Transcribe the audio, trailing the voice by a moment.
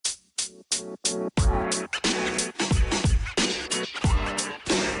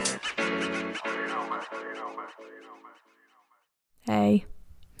Hey,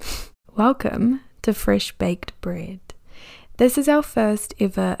 welcome to Fresh Baked Bread. This is our first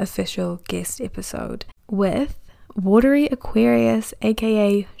ever official guest episode with WateryAquarius,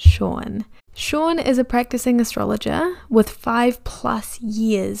 aka Sean. Sean is a practicing astrologer with 5+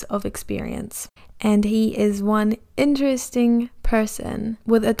 years of experience, and he is one interesting person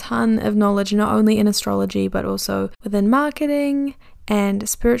with a ton of knowledge, not only in astrology but also within marketing and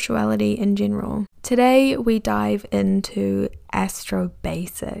spirituality in general. Today we dive into astro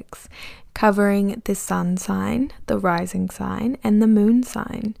basics, covering the sun sign, the rising sign, and the moon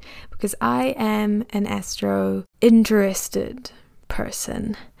sign, because I am an astro interested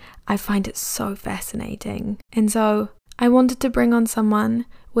person. I find it so fascinating. And so I wanted to bring on someone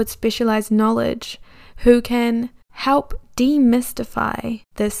with specialized knowledge who can help demystify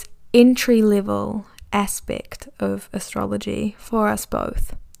this entry-level aspect of astrology for us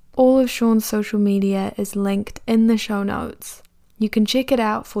both. All of Sean's social media is linked in the show notes. You can check it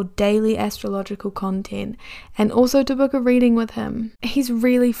out for daily astrological content and also to book a reading with him. He's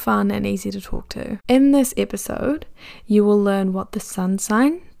really fun and easy to talk to. In this episode, you will learn what the sun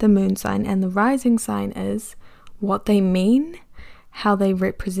sign, the moon sign, and the rising sign is, what they mean, how they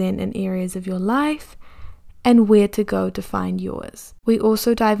represent in areas of your life, and where to go to find yours. We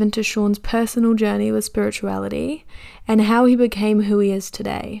also dive into Sean's personal journey with spirituality and how he became who he is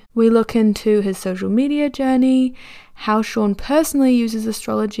today. We look into his social media journey, how Sean personally uses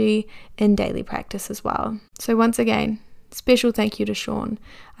astrology in daily practice as well. So once again, special thank you to Sean.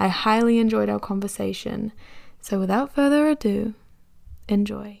 I highly enjoyed our conversation. So without further ado,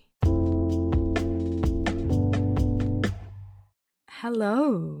 enjoy.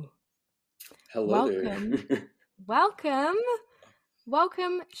 Hello. Hello Welcome. there.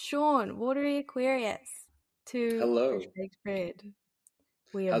 Welcome, Sean, WateryAquarius, to Hello. Fresh Baked Bread.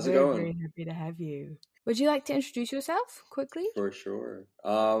 We are How's it very, going? very happy to have you. Would you like to introduce yourself quickly? For sure.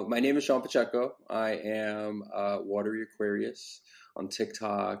 My name is Sean Pacheco. I am WateryAquarius on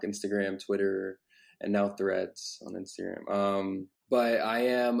TikTok, Instagram, Twitter, and now Threads on Instagram. But I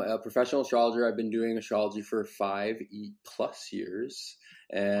am a professional astrologer. I've been doing astrology for 5+ years,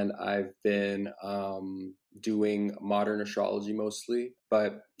 and I've been doing modern astrology mostly,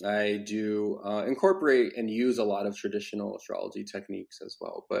 but I do incorporate and use a lot of traditional astrology techniques as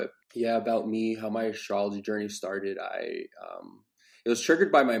well. But yeah, about me, how my astrology journey started, it was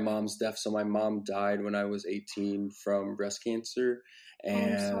triggered by my mom's death. So my mom died when I was 18 from breast cancer,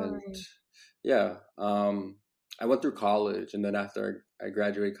 and yeah, I went through college, and then after I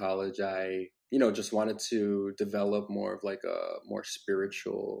graduated college, I just wanted to develop more of like a more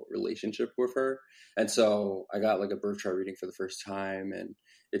spiritual relationship with her. And so I got like a birth chart reading for the first time, and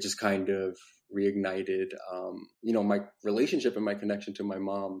it just kind of reignited, my relationship and my connection to my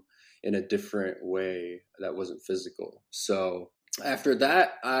mom in a different way that wasn't physical. So after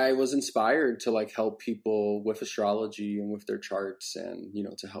that, I was inspired to like help people with astrology and with their charts, and,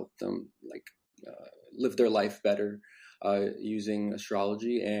 to help them like live their life better using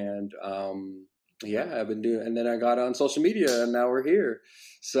astrology. And I've been doing, and then I got on social media, and now we're here.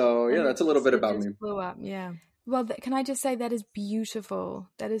 So yeah, that's a little bit about me. Blew up, yeah. Well, can I just say that is beautiful.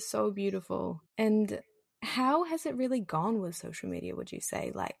 That is so beautiful. And how has it really gone with social media, would you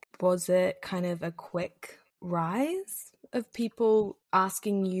say? Like, was it kind of a quick rise of people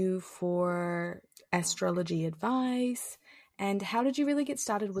asking you for astrology advice? And how did you really get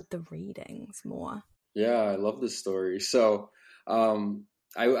started with the readings more? Yeah, I love this story. So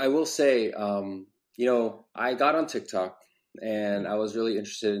I will say, I got on TikTok, and I was really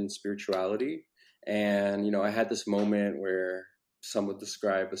interested in spirituality. And, I had this moment where some would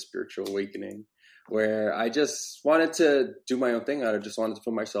describe a spiritual awakening, where I just wanted to do my own thing. I just wanted to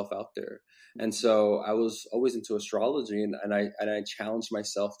put myself out there. And so I was always into astrology, and I challenged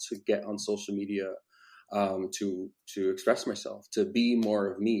myself to get on social media to express myself, to be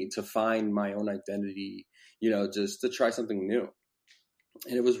more of me, to find my own identity, just to try something new.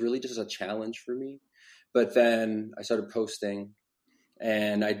 And it was really just a challenge for me. But then I started posting,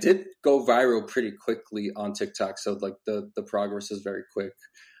 and I did go viral pretty quickly on TikTok. So like the progress is very quick.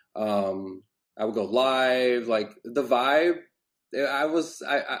 I would go live, like the vibe. I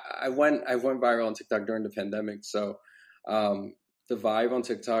went viral on TikTok during the pandemic. So the vibe on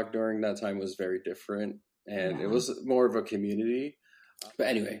TikTok during that time was very different, and it was more of a community. But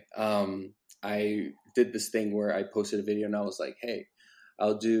anyway, I did this thing where I posted a video, and I was like, hey,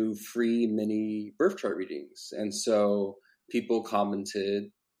 I'll do free mini birth chart readings. And so people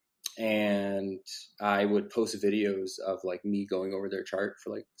commented and I would post videos of like me going over their chart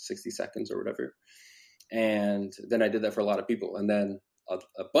for like 60 seconds or whatever. And then I did that for a lot of people. And then a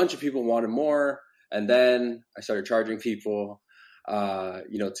bunch of people wanted more. And then I started charging people,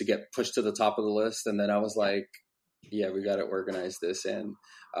 to get pushed to the top of the list. And then I was like, yeah, we got to organize this. And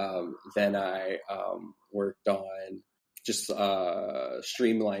then I worked on just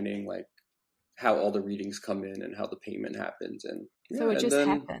streamlining like how all the readings come in and how the payment happens. And so it just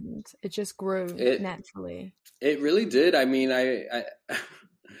happened. It just grew naturally. It really did. I mean,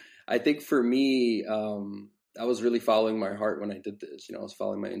 I think for me, I was really following my heart when I did this. I was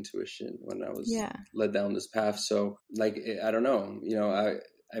following my intuition when I was led down this path. So like, I don't know,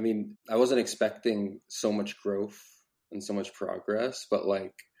 I mean, I wasn't expecting so much growth and so much progress, but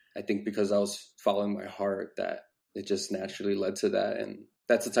like, I think because I was following my heart that it just naturally led to that. And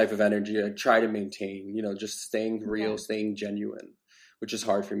that's the type of energy I try to maintain, just staying real, staying genuine, which is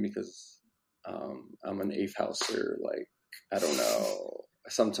hard for me because I'm an 8th houser. Like, I don't know.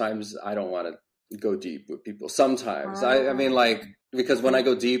 Sometimes I don't want to go deep with people. Sometimes I mean, like, because when I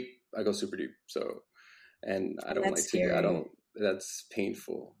go deep, I go super deep. So, and I don't like to, that's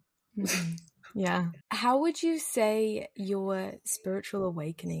painful. Mm-hmm. Yeah. How would you say your spiritual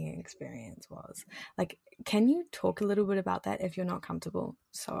awakening experience was? Like, can you talk a little bit about that if you're not comfortable?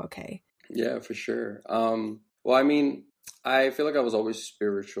 So, okay. Yeah, for sure. Well, I mean, I feel like I was always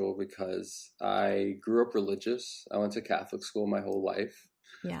spiritual because I grew up religious. I went to Catholic school my whole life.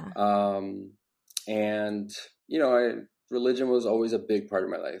 Yeah. And religion was always a big part of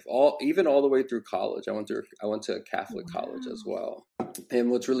my life. Even all the way through college. I went to a Catholic college as well.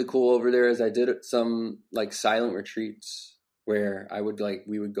 And what's really cool over there is I did some like silent retreats where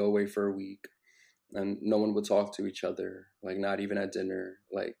we would go away for a week and no one would talk to each other, like not even at dinner.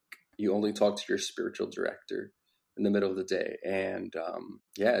 Like you only talk to your spiritual director in the middle of the day. And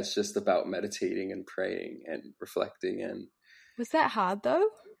it's just about meditating and praying and reflecting. And was that hard though?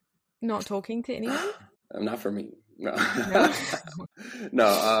 Not talking to anyone? Not for me. No.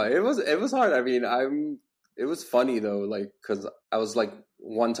 No, it was hard. I mean, it was funny though, like, cause I was like,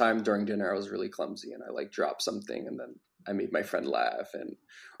 one time during dinner, I was really clumsy and I like dropped something and then I made my friend laugh.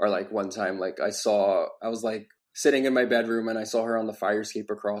 Or like one time, like I was like sitting in my bedroom and I saw her on the fire escape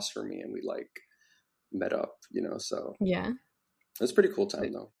across from me and we like met up, so. Yeah. It was a pretty cool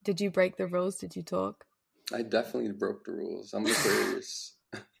time though. Did you break the rules? Did you talk? I definitely broke the rules. I'm Aquarius.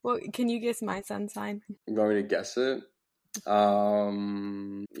 Well, can you guess my sun sign? You want me to guess it? Are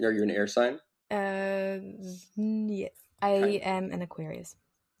you an air sign? Yes. I am an Aquarius.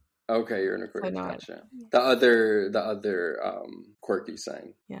 Okay, you're an Aquarius. Gotcha. The other quirky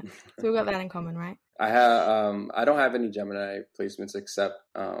sign. Yeah. So we got that in common, right? I don't have any Gemini placements except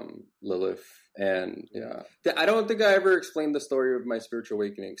Lilith, and I don't think I ever explained the story of my spiritual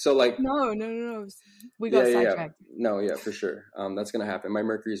awakening. So like no, we got sidetracked. No, for sure. That's gonna happen. My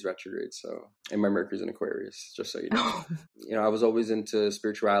Mercury's retrograde, and my Mercury's in Aquarius, just so you know. I was always into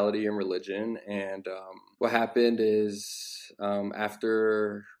spirituality and religion, and what happened is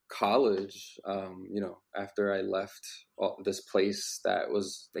after college, after I left this place that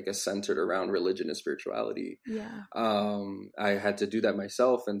was like centered around religion and spirituality, I had to do that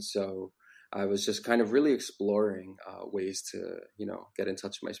myself. And so I was just kind of really exploring ways to, get in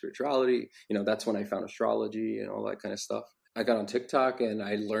touch with my spirituality. That's when I found astrology and all that kind of stuff. I got on TikTok and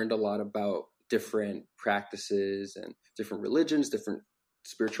I learned a lot about different practices and different religions, different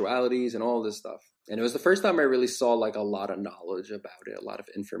spiritualities and all this stuff. And it was the first time I really saw like a lot of knowledge about it, a lot of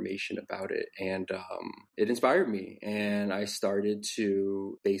information about it. And it inspired me. And I started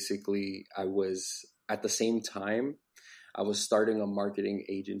to I was at the same time, I was starting a marketing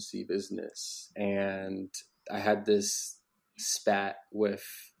agency business. And I had this spat with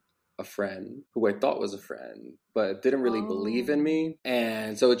a friend who I thought was a friend, but didn't really believe in me.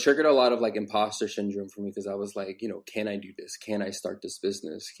 And so it triggered a lot of like imposter syndrome for me because I was like, can I do this? Can I start this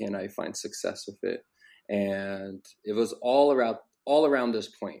business? Can I find success with it? And it was all around this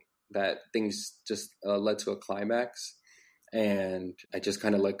point that things just led to a climax. And I just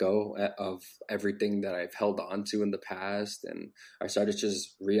kind of let go of everything that I've held on to in the past. And I started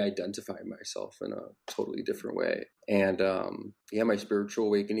just re-identifying myself in a totally different way. And my spiritual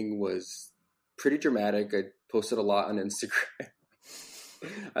awakening was pretty dramatic. I posted a lot on Instagram.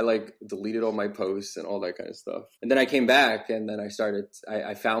 I like deleted all my posts and all that kind of stuff. And then I came back and then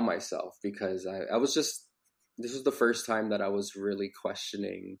I found myself because this was the first time that I was really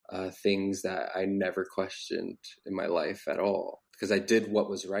questioning things that I never questioned in my life at all. Because I did what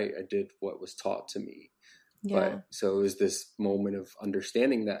was right. I did what was taught to me. Yeah. But so it was this moment of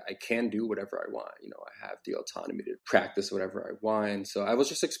understanding that I can do whatever I want. I have the autonomy to practice whatever I want. So I was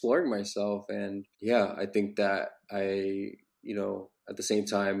just exploring myself. And yeah, I think that at the same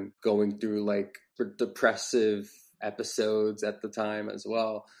time, going through like depressive episodes at the time as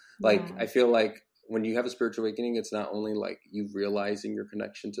well. Like, I feel like when you have a spiritual awakening, it's not only like you realizing your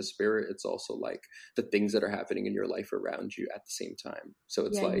connection to spirit, it's also like the things that are happening in your life around you at the same time. So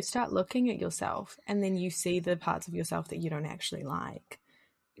it's like you start looking at yourself and then you see the parts of yourself that you don't actually like.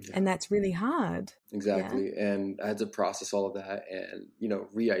 Yeah. And that's really hard. Exactly. Yeah. And I had to process all of that and,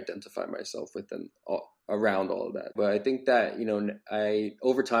 re-identify myself around all of that. But I think that,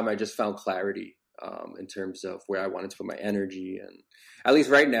 over time, I just found clarity in terms of where I wanted to put my energy. And at least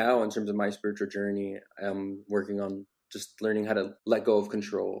right now, in terms of my spiritual journey, I'm working on just learning how to let go of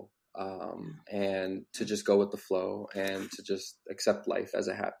control and to just go with the flow and to just accept life as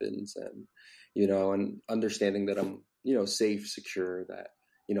it happens. And, and understanding that I'm, safe, secure, that,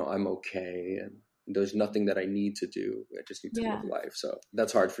 I'm okay. And there's nothing that I need to do. I just need to live life. So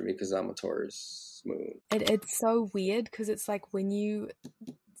that's hard for me because I'm a Taurus moon. It's so weird because it's like when you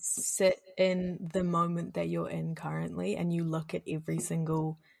sit in the moment that you're in currently and you look at every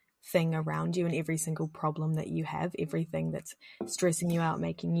single thing around you and every single problem that you have, everything that's stressing you out,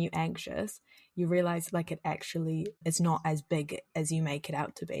 making you anxious, you realize like it actually is not as big as you make it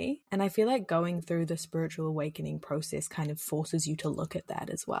out to be. And I feel like going through the spiritual awakening process kind of forces you to look at that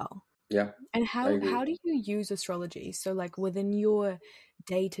as well. Yeah. And how do you use astrology? So like within your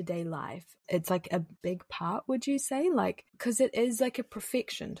day-to-day life, it's like a big part, would you say? Like, because it is like a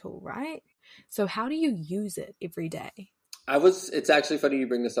perfection tool, right? So how do you use it every day? It's actually funny you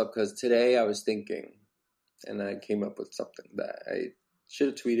bring this up because today I was thinking and I came up with something that I should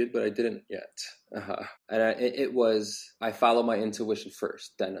have tweeted, but I didn't yet. And it was, I follow my intuition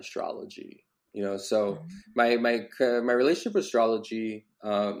first, then astrology. So my relationship with astrology,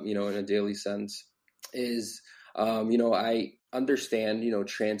 in a daily sense is, I understand,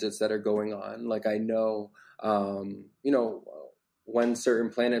 transits that are going on. Like I know, when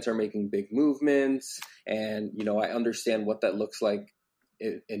certain planets are making big movements and, I understand what that looks like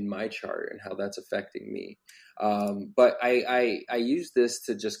in my chart and how that's affecting me. But I use this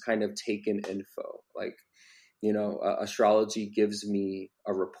to just kind of take in info. Like, astrology gives me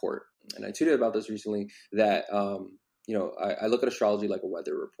a report. And I tweeted about this recently that, I look at astrology like a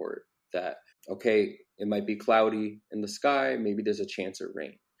weather report that, okay, it might be cloudy in the sky. Maybe there's a chance of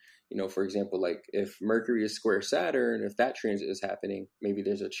rain. For example, like if Mercury is square Saturn, if that transit is happening, maybe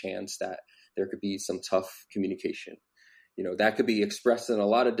there's a chance that there could be some tough communication. That could be expressed in a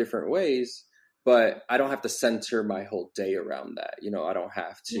lot of different ways, but I don't have to center my whole day around that. I don't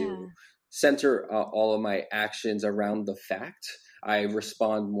have to center all of my actions around the fact. I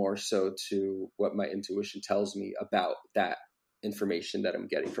respond more so to what my intuition tells me about that information that I'm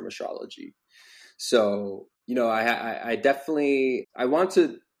getting from astrology. So, I definitely, I want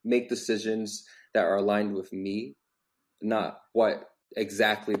to make decisions that are aligned with me, not what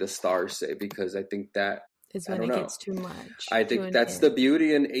exactly the stars say, because I think that is when it gets too much. I think that's the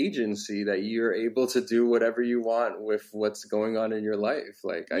beauty in agency, that you're able to do whatever you want with what's going on in your life.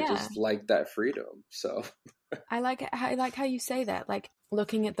 Like, I just like that freedom. So I like how you say that, like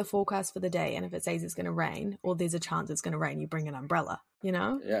looking at the forecast for the day, and if it says it's going to rain or there's a chance it's going to rain, you bring an umbrella,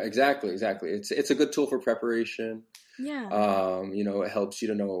 Yeah, exactly. It's a good tool for preparation. Yeah. It helps you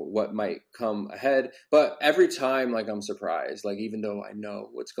to know what might come ahead. But every time, like, I'm surprised, like, even though I know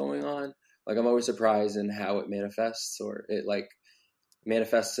what's going on, like, I'm always surprised in how it manifests, or it like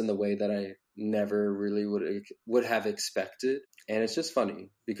manifests in the way that I never really would have expected. And it's just funny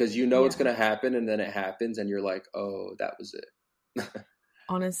because it's going to happen, and then it happens and you're like, oh, that was it.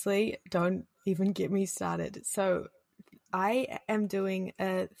 Honestly, don't even get me started. So I am doing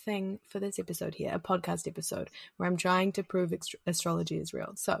a thing for this episode here, a podcast episode, where I'm trying to prove astrology is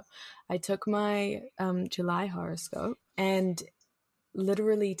real. So I took my July horoscope, and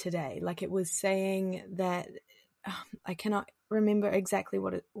literally today, like, it was saying that I cannot remember exactly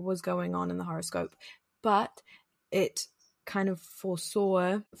what it was going on in the horoscope, but it kind of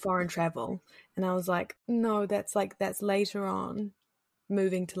foresaw foreign travel. And I was like, no, that's later on,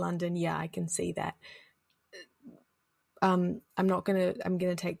 moving to London. Yeah, I can see that. I'm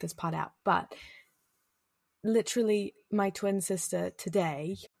gonna take this part out, but literally my twin sister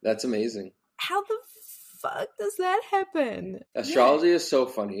today. That's amazing. How the fuck does that happen? Astrology is so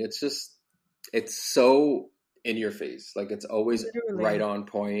funny. It's so in your face. Like, it's always right on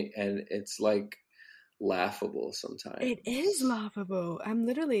point, and it's like laughable sometimes. It is laughable. I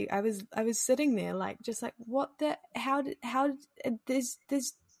was sitting there like, just like, what the, how this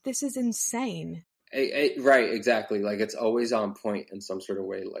is insane. Right, exactly. Like it's always on point in some sort of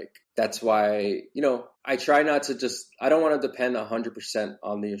way. Like that's why, I try not to I don't want to depend 100%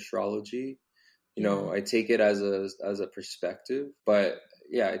 on the astrology. I take it as a perspective, but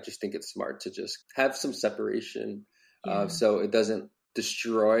yeah, I just think it's smart to just have some separation, so it doesn't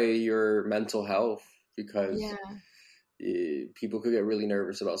destroy your mental health because people could get really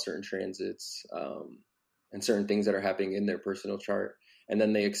nervous about certain transits, and certain things that are happening in their personal chart, and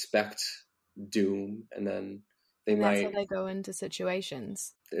then they expect doom, and then that's how they go into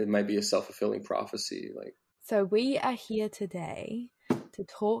situations. It might be a self-fulfilling prophecy. So we are here today to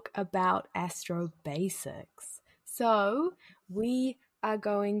talk about astro basics. So we are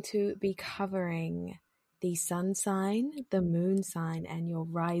going to be covering the sun sign, the moon sign, and your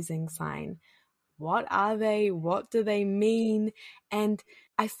rising sign. What are they? What do they mean? And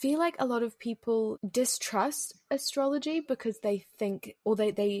I feel like a lot of people distrust astrology because they think, or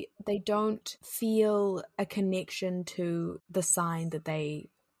they don't feel a connection to the sign that they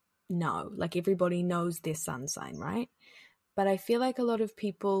know. Like everybody knows their sun sign, right? But I feel like a lot of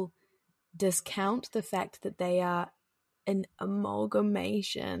people discount the fact that they are an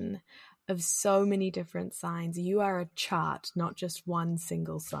amalgamation of so many different signs. You are a chart, not just one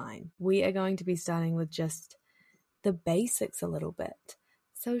single sign. We are going to be starting with just the basics a little bit.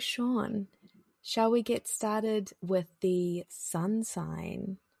 So Sean, shall we get started with the sun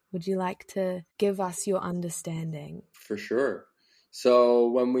sign? Would you like to give us your understanding? For sure. So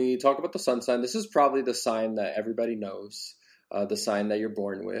when we talk about the sun sign, this is probably the sign that everybody knows, the sign that you're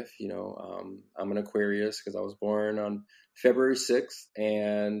born with. I'm an Aquarius because I was born on February 6th,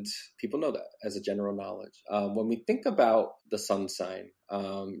 and people know that as a general knowledge. When we think about the sun sign,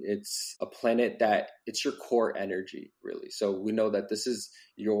 it's a planet that it's your core energy, really. So we know that this is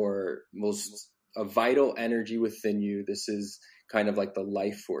your most a vital energy within you. This is kind of like the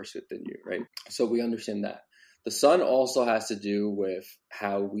life force within you, right? So we understand that. The sun also has to do with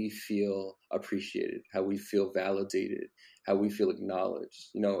how we feel appreciated, how we feel validated, how we feel acknowledged.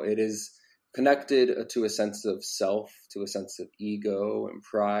 It is connected to a sense of self, to a sense of ego and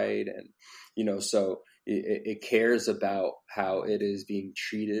pride. And, so it cares about how it is being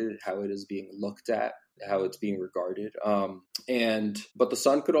treated, how it is being looked at, how it's being regarded. But the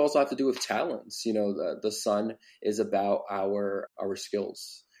sun could also have to do with talents. The sun is about our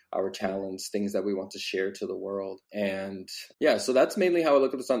skills, our talents, things that we want to share to the world. And yeah, so that's mainly how I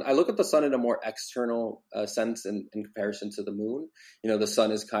look at the sun. I look at the sun in a more external sense in comparison to the moon. The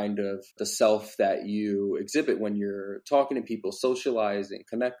sun is kind of the self that you exhibit when you're talking to people, socializing,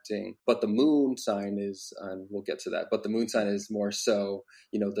 connecting. But the moon sign is, and we'll get to that, but the moon sign is more so,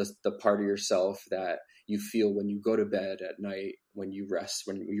 the part of yourself that you feel when you go to bed at night, when you rest,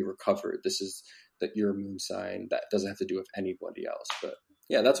 when you recover. This is that your moon sign. That doesn't have to do with anybody else. But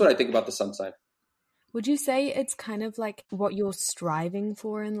yeah, that's what I think about the sun sign. Would you say it's kind of like what you're striving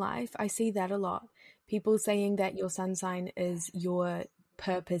for in life? I see that a lot. People saying that your sun sign is your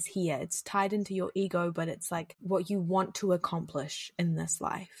purpose here. It's tied into your ego, but it's like what you want to accomplish in this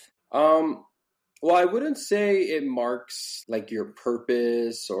life. Well, I wouldn't say it marks like your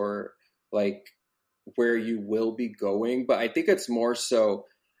purpose or like where you will be going, but I think it's more so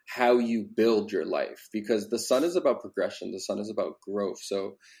how you build your life, because the sun is about progression. The sun is about growth.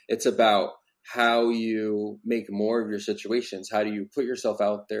 So it's about how you make more of your situations. How do you put yourself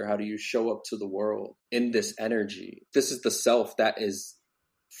out there? How do you show up to the world in this energy? This is the self that is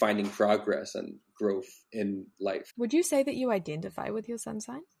finding progress and growth in life. Would you say that you identify with your sun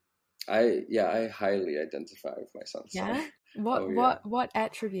sign? I highly identify with my sun sign. Yeah? What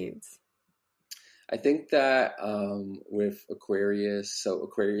attributes? I think that with Aquarius, so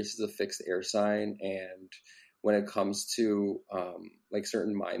Aquarius is a fixed air sign, and when it comes to like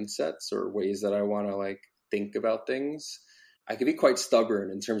certain mindsets or ways that I want to like think about things, I can be quite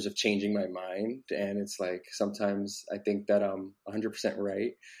stubborn in terms of changing my mind. And it's like sometimes I think that I'm 100%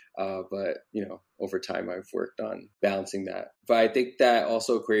 right, but over time I've worked on balancing that. But I think that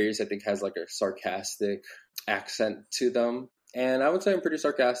also Aquarius, I think, has like a sarcastic accent to them, and I would say I'm pretty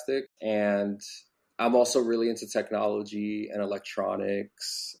sarcastic. And I'm also really into technology and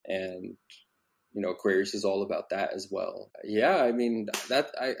electronics, and Aquarius is all about that as well. Yeah, I mean that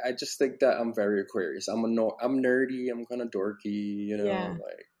I just think that I'm very Aquarius. I'm nerdy. I'm kind of dorky.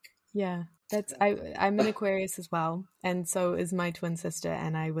 Yeah. I'm an Aquarius as well, and so is my twin sister,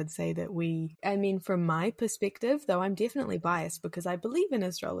 and I would say that from my perspective, though I'm definitely biased because I believe in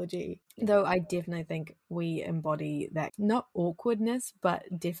astrology, though I definitely think we embody that, not awkwardness, but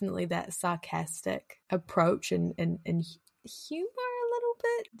definitely that sarcastic approach and humor a little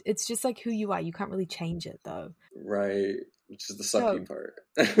bit. It's just like who you are. You can't really change it, though. Right, which is the sucky part.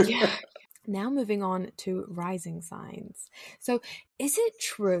 Yeah. Now moving on to rising signs. So is it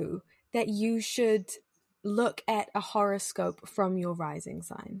true that you should look at a horoscope from your rising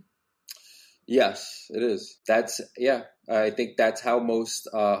sign? Yes, it is. Yeah, I think that's how most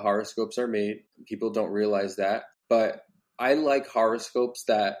horoscopes are made. People don't realize that. But I like horoscopes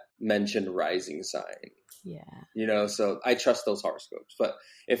that mention rising sign. Yeah. So I trust those horoscopes. But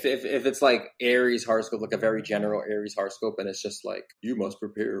if it's like Aries horoscope, like a very general Aries horoscope, and it's just like, you must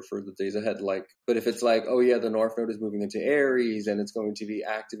prepare for the days ahead. Like, but if it's like, oh yeah, the North Node is moving into Aries and it's going to be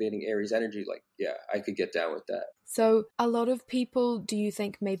activating Aries energy, like, yeah, I could get down with that. So a lot of people, do you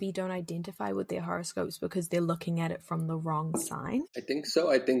think, maybe don't identify with their horoscopes because they're looking at it from the wrong sign? I think so.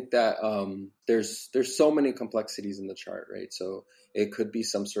 I think that there's so many complexities in the chart, right? So it could be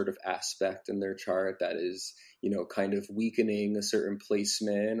some sort of aspect in their chart that is, kind of weakening a certain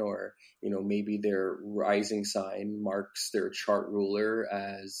placement, or, maybe their rising sign marks their chart ruler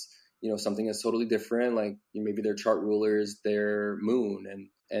as, something that's totally different. Like maybe their chart ruler is their moon,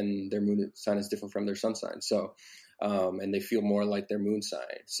 and their moon sign is different from their sun sign. So, and they feel more like their moon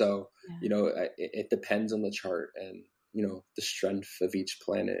sign. So, it depends on the chart and, the strength of each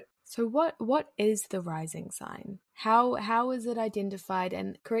planet. So what is the rising sign? How is it identified?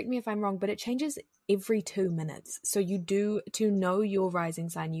 And correct me if I'm wrong, but it changes every 2 minutes. So to know your rising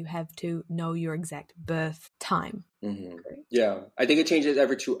sign, you have to know your exact birth time. Mm-hmm. Yeah, I think it changes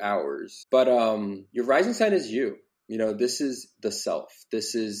every 2 hours. But your rising sign is you. This is the self.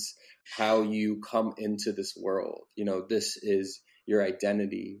 This is how you come into this world. This is your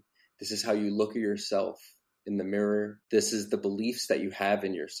identity. This is how you look at yourself in the mirror. This is the beliefs that you have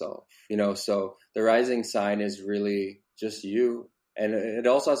in yourself. So the rising sign is really just you. And it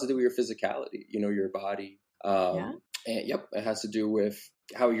also has to do with your physicality, your body. Yeah. And yep, it has to do with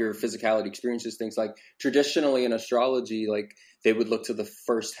how your physicality experiences things. Like traditionally in astrology, like they would look to the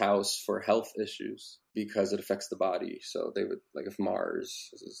first house for health issues because it affects the body. So they would, like, if Mars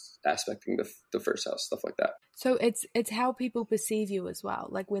is aspecting the first house, stuff like that. So it's how people perceive you as well.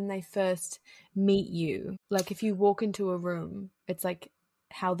 Like when they first meet you, like if you walk into a room, it's like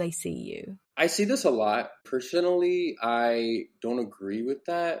how they see you. I see this a lot. Personally, I don't agree with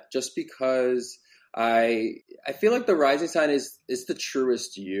that, just because I feel like the rising sign is the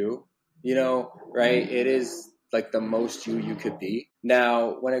truest you, right? It is like the most you could be.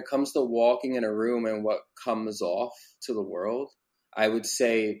 Now, when it comes to walking in a room and what comes off to the world, I would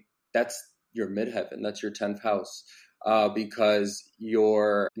say that's your midheaven. That's your 10th house. Because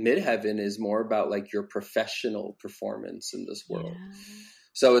your midheaven is more about like your professional performance in this world. Yeah.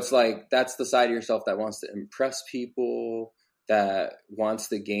 So it's like, that's the side of yourself that wants to impress people, that wants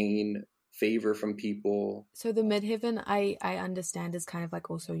to gain favor from people. So the midheaven, I understand, is kind of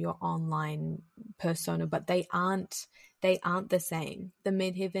like also your online persona, but they aren't the same. The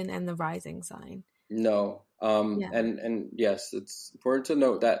midheaven and the rising sign. No. And yes, it's important to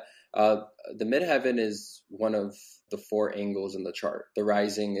note that the midheaven is one of the 4 angles in the chart. The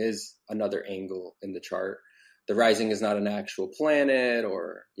rising is another angle in the chart. The rising is not an actual planet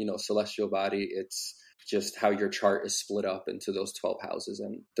or, celestial body. It's just how your chart is split up into those 12 houses,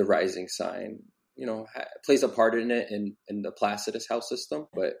 and the rising sign, plays a part in it in the Placidus house system.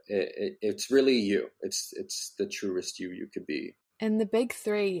 But it's really you. It's the truest you could be. And the big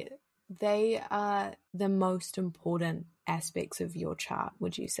 3, they are the most important aspects of your chart,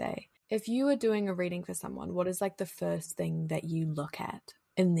 would you say? If you were doing a reading for someone, what is like the first thing that you look at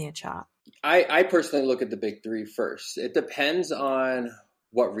in their chart? I personally look at the big 3 first. It depends on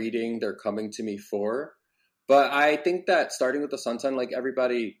what reading they're coming to me for. But I think that starting with the sun sign, like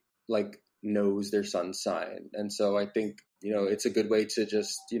everybody like knows their sun sign. And so I think, it's a good way to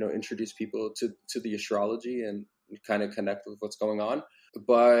just, introduce people to the astrology and kind of connect with what's going on.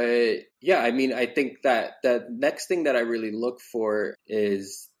 But yeah, I mean, I think that the next thing that I really look for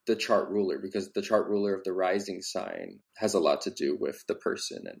is the chart ruler, because the chart ruler of the rising sign has a lot to do with the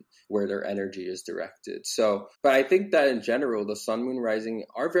person and where their energy is directed. So, but I think that in general, the sun, moon, rising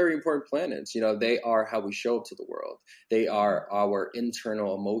are very important planets. They are how we show up to the world. They are our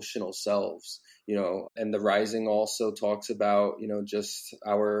internal emotional selves. And the rising also talks about, just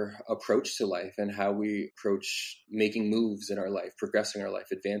our approach to life and how we approach making moves in our life, progressing our life,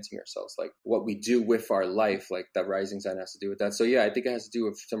 advancing ourselves, like what we do with our life, like the rising sign has to do with that. So yeah, I think it has to do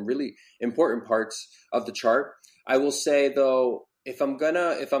with some really important parts of the chart. I will say though, if I'm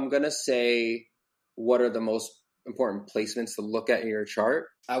gonna say what are the most important placements to look at in your chart,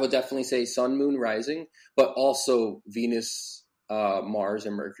 I would definitely say sun, moon, rising, but also Venus, Mars,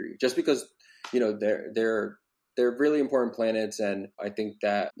 and Mercury, just because they're really important planets. And I think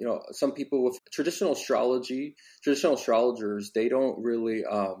that, some people with traditional astrologers, they don't really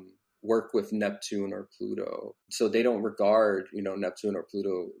work with Neptune or Pluto. So they don't regard, Neptune or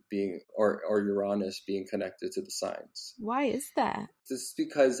Pluto being, or Uranus being connected to the signs. Why is that? This is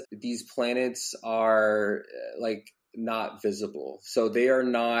because these planets are like not visible. So they are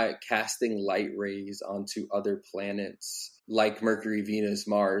not casting light rays onto other planets like Mercury, Venus,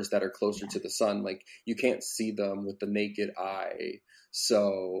 Mars that are closer to the sun. Like you can't see them with the naked eye.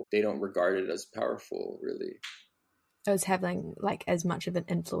 So they don't regard it as powerful, really. As having like as much of an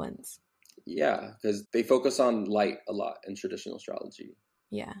influence. Yeah, because they focus on light a lot in traditional astrology.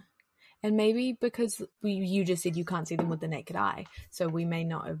 Yeah. And maybe because you just said you can't see them with the naked eye, so we may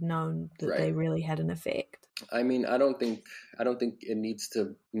not have known that they really had an effect. I mean, I don't think it needs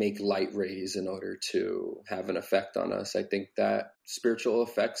to make light rays in order to have an effect on us. I think that spiritual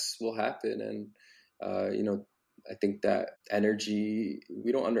effects will happen, and I think that energy,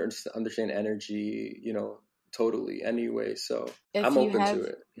 we don't understand energy, totally anyway. So I'm open to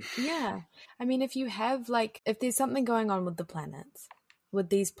it. Yeah. I mean, if you have if there's something going on with the planets, with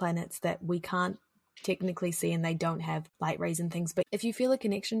these planets that we can't technically see and they don't have light rays and things, but if you feel a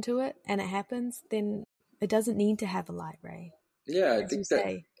connection to it and it happens, then it doesn't need to have a light ray. Yeah, I think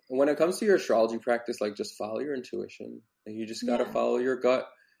that when it comes to your astrology practice, like just follow your intuition. And you just got to follow your gut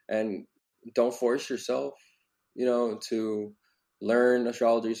and don't force yourself, to learn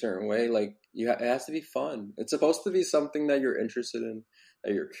astrology a certain way. Like it has to be fun. It's supposed to be something that you're interested in,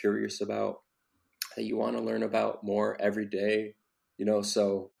 that you're curious about, that you want to learn about more every day.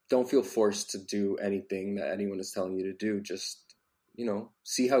 So don't feel forced to do anything that anyone is telling you to do. Just,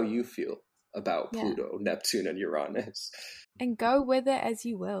 see how you feel about Pluto, Neptune, and Uranus. And go with it as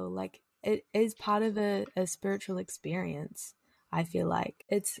you will. Like it is part of a spiritual experience. I feel like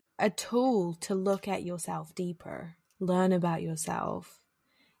it's a tool to look at yourself deeper, learn about yourself,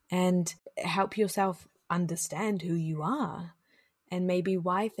 and help yourself understand who you are and maybe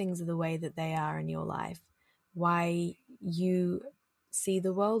why things are the way that they are in your life, why you see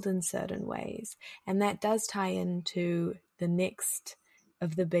the world in certain ways. And that does tie into the next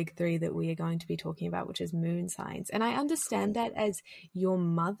of the big three that we are going to be talking about, which is moon signs. And I understand that as your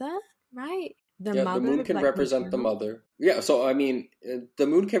mother, right? The moon can represent the mother. Yeah, so I mean, the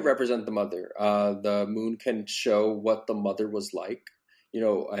moon can represent the mother. The moon can show what the mother was like,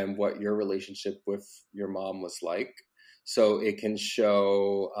 and what your relationship with your mom was like. So it can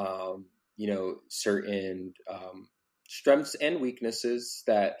show, certain strengths and weaknesses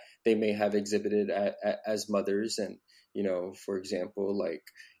that they may have exhibited as mothers. And, for example, like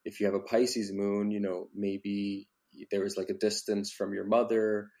if you have a Pisces moon, maybe there was like a distance from your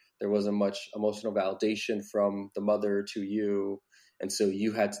mother. There wasn't much emotional validation from the mother to you. And so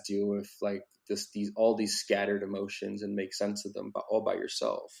you had to deal with like all these scattered emotions and make sense of them all by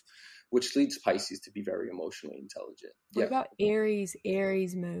yourself, which leads Pisces to be very emotionally intelligent. What about Aries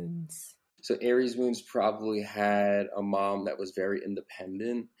moons? So Aries moons probably had a mom that was very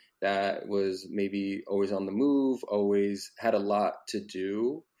independent, that was maybe always on the move, always had a lot to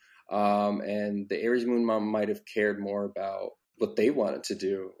do. And the Aries moon mom might have cared more about what they wanted to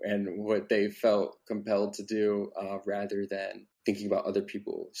do and what they felt compelled to do, rather than thinking about other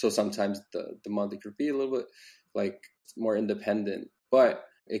people. So sometimes the mother could be a little bit like more independent, but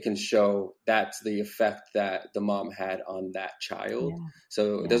it can show that's the effect that the mom had on that child. Yeah.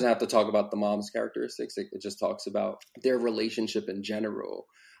 So it doesn't have to talk about the mom's characteristics. It just talks about their relationship in general.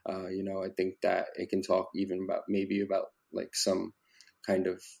 I think that it can talk even about like some kind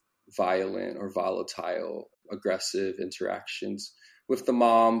of violent or volatile, aggressive interactions with the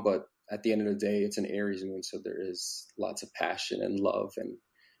mom. But at the end of the day, it's an Aries moon. So there is lots of passion and love and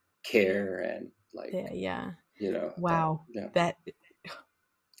care and like, wow. That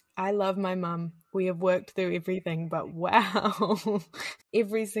I love my mum. We have worked through everything, but wow,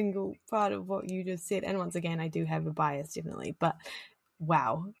 every single part of what you just said. And once again, I do have a bias, definitely, but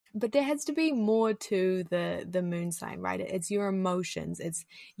wow. But there has to be more to the moon sign, right? It's your emotions. It's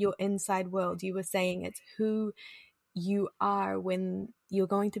your inside world. You were saying it's who you are when you're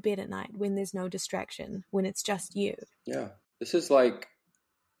going to bed at night, when there's no distraction, when it's just you. Yeah. This is like,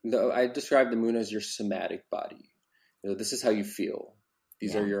 I describe the moon as your somatic body. This is how you feel.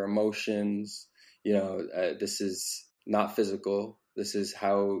 These are your emotions. This is not physical. This is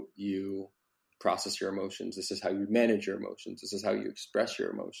how you process your emotions. This is how you manage your emotions. This is how you express your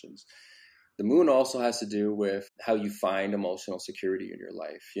emotions. The moon also has to do with how you find emotional security in your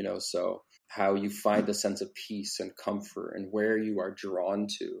life, so how you find a sense of peace and comfort and where you are drawn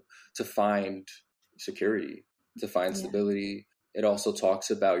to find security, to find stability. It also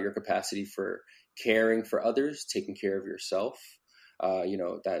talks about your capacity for caring for others, taking care of yourself.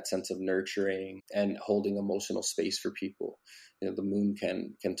 that sense of nurturing and holding emotional space for people. The moon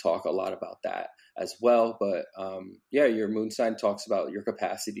can talk a lot about that as well. But your moon sign talks about your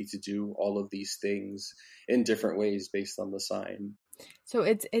capacity to do all of these things in different ways based on the sign. So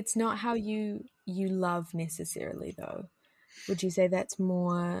it's not how you love necessarily, though. Would you say that's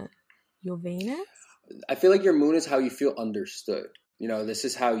more your Venus? I feel like your moon is how you feel understood. This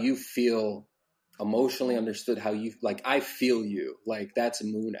is how you feel emotionally understood, how you, like, I feel you. Like, that's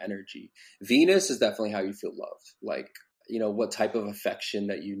moon energy. Venus is definitely how you feel loved. Like, what type of affection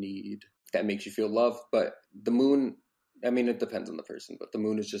that you need that makes you feel loved. But the moon, I mean, it depends on the person, but the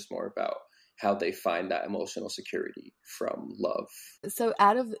moon is just more about how they find that emotional security from love. So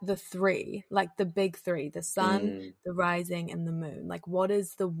out of the three, like the big three, the sun, the rising, and the moon, like what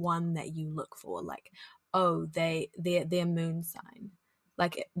is the one that you look for? Like, oh, their moon sign.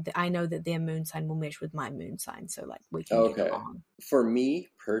 Like, I know that their moon sign will mesh with my moon sign, so like we can get along. For me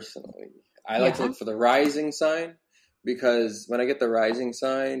personally, I like to look for the rising sign, because when I get the rising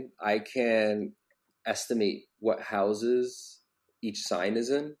sign, I can estimate what houses each sign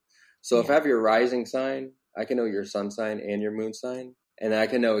is in. So if I have your rising sign, I can know your sun sign and your moon sign, and I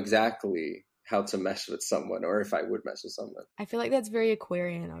can know exactly how to mesh with someone, or if I would mesh with someone. I feel like that's very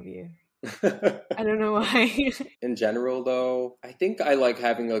Aquarian of you. I don't know why. In general, though, I think I like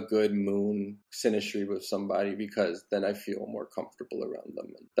having a good moon synastry with somebody, because then I feel more comfortable around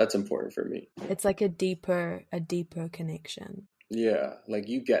them, and that's important for me. It's like a deeper connection. Yeah, like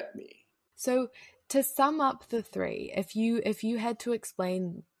you get me. So to sum up the three, if you had to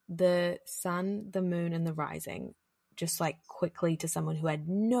explain the sun, the moon, and the rising, just like quickly to someone who had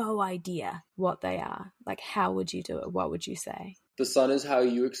no idea what they are, like how would you do it? What would you say? The sun is how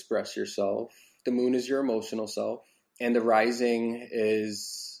you express yourself. The moon is your emotional self. And the rising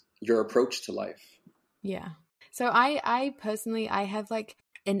is your approach to life. Yeah. So I personally, I have like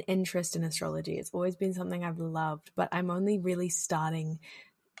an interest in astrology. It's always been something I've loved, but I'm only really starting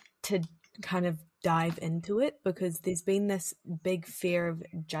to kind of dive into it, because there's been this big fear of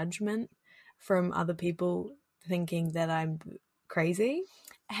judgment from other people thinking that I'm crazy.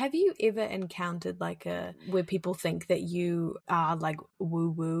 Have you ever encountered where people think that you are like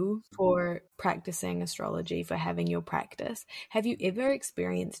woo-woo for practicing astrology, for having your practice? Have you ever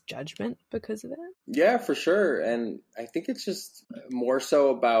experienced judgment because of it? Yeah, for sure. And I think it's just more so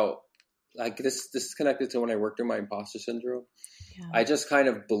about, like, this is connected to when I worked through my imposter syndrome. Yeah. I just kind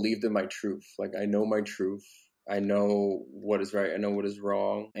of believed in my truth. Like, I know my truth. I know what is right. I know what is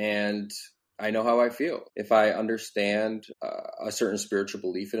wrong. And I know how I feel. If I understand a certain spiritual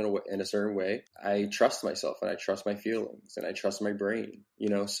belief in a certain way, I trust myself, and I trust my feelings, and I trust my brain,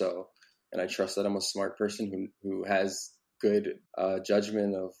 and I trust that I'm a smart person who has good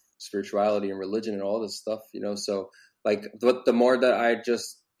judgment of spirituality and religion and all this stuff, so like, the more that I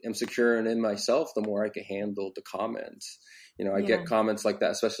just am secure in myself, the more I can handle the comments. I get comments like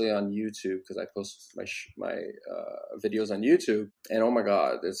that, especially on YouTube, because I post my videos on YouTube, and oh my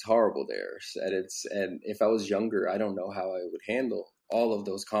God, it's horrible there. And if I was younger, I don't know how I would handle all of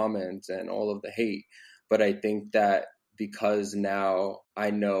those comments and all of the hate. But I think that because now I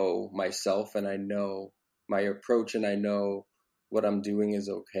know myself, and I know my approach, and I know what I'm doing is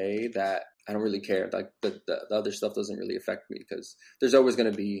okay, that I don't really care. Like, the other stuff doesn't really affect me, because there's always going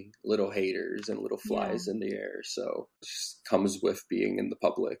to be little haters and little flies in the air. So it just comes with being in the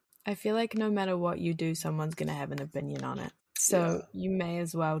public. I feel like no matter what you do, someone's going to have an opinion on it. So you may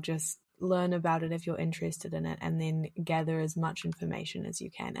as well just learn about it if you're interested in it, and then gather as much information as you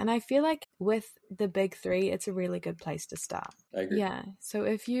can. And I feel like with the big three, it's a really good place to start. I agree. Yeah. So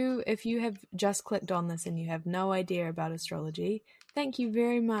if you have just clicked on this and you have no idea about astrology, thank you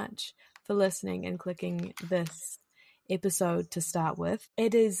very much for listening and clicking this episode to start with.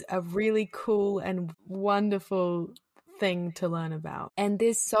 It is a really cool and wonderful thing to learn about. And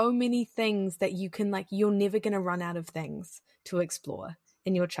there's so many things that you can, like, you're never going to run out of things to explore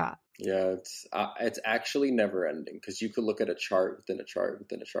in your chart. Yeah, it's actually never ending, because you could look at a chart within a chart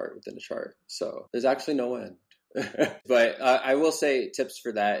within a chart within a chart. So there's actually no end. But I will say tips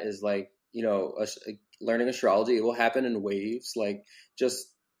for that is, like, learning astrology, it will happen in waves. Like, just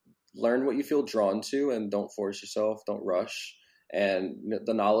learn what you feel drawn to, and don't force yourself, don't rush. And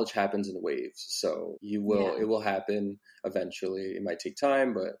the knowledge happens in waves. So it will happen eventually. It might take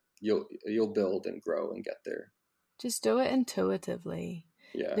time, but you'll build and grow and get there. Just do it intuitively.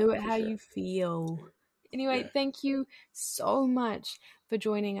 Yeah, do it how you feel. Anyway, thank you so much for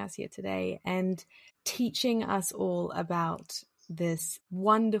joining us here today and teaching us all about this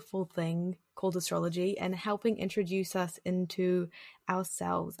wonderful thing called astrology and helping introduce us into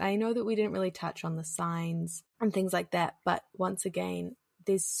ourselves. I know that we didn't really touch on the signs and things like that, but once again,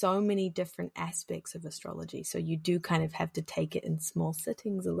 there's so many different aspects of astrology. So you do kind of have to take it in small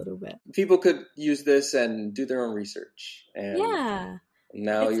sittings a little bit. People could use this and do their own research. And yeah.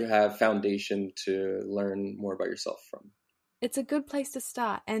 Now you have foundation to learn more about yourself from. It's a good place to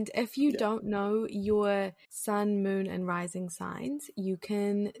start. And if you don't know your sun, moon, and rising signs, you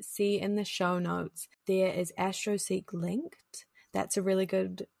can see in the show notes, there is AstroSeek linked. That's a really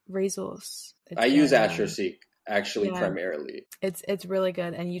good resource. I use AstroSeek actually primarily. It's really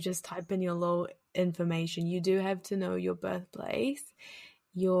good. And you just type in your little information. You do have to know your birthplace,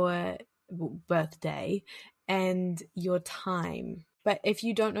 your birthday, and your time. But if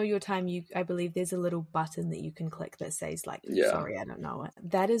you don't know your time, I believe there's a little button that you can click that says like, sorry, I don't know it.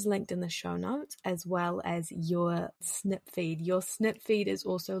 That is linked in the show notes, as well as your snip feed. Your snip feed is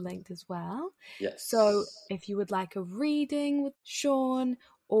also linked as well. Yes. So if you would like a reading with Sean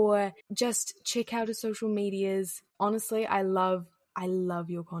or just check out his social medias, honestly, I love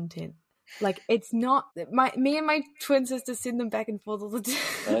your content. Like, it's not me and my twin sister send them back and forth all the time.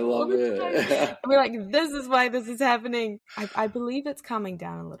 I love it. We're like, this is why this is happening. I believe it's coming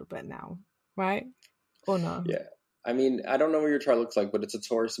down a little bit now, right? Or no? Yeah. I mean, I don't know what your chart looks like, but it's a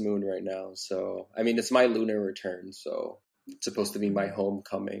Taurus moon right now. So, I mean, it's my lunar return. So it's supposed to be my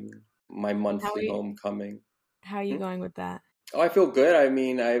homecoming, my monthly homecoming. How are you going with that? Oh, I feel good. I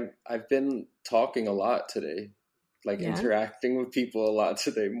mean, I've been talking a lot today. Interacting with people a lot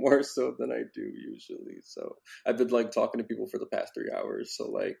today, more so than I do usually. So I've been talking to people for the past 3 hours.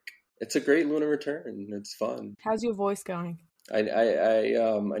 So it's a great lunar return. It's fun. How's your voice going? I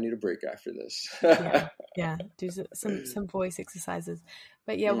need a break after this. yeah. Do some voice exercises.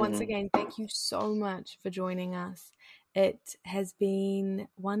 But yeah, once again, thank you so much for joining us. It has been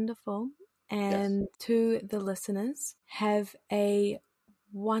wonderful. And to the listeners, have a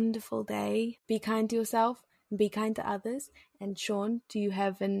wonderful day. Be kind to yourself. Be kind to others. And Sean, do you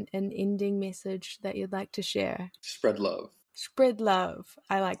have an ending message that you'd like to share? Spread love. Spread love.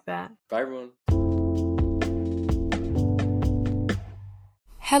 I like that. Bye, everyone.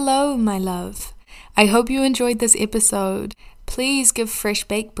 Hello, my love. I hope you enjoyed this episode. Please give Fresh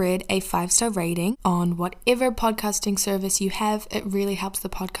Baked Bread a 5-star rating on whatever podcasting service you have. It really helps the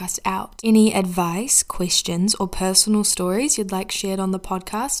podcast out. Any advice, questions, or personal stories you'd like shared on the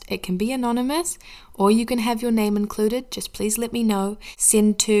podcast, it can be anonymous or you can have your name included. Just please let me know.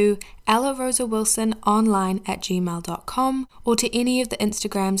 Send to ellarosawilsononline@gmail.com or to any of the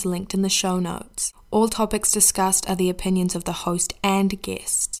Instagrams linked in the show notes. All topics discussed are the opinions of the host and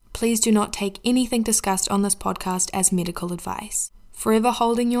guests. Please do not take anything discussed on this podcast as medical advice. Forever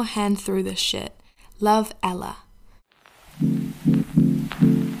holding your hand through this shit. Love, Ella.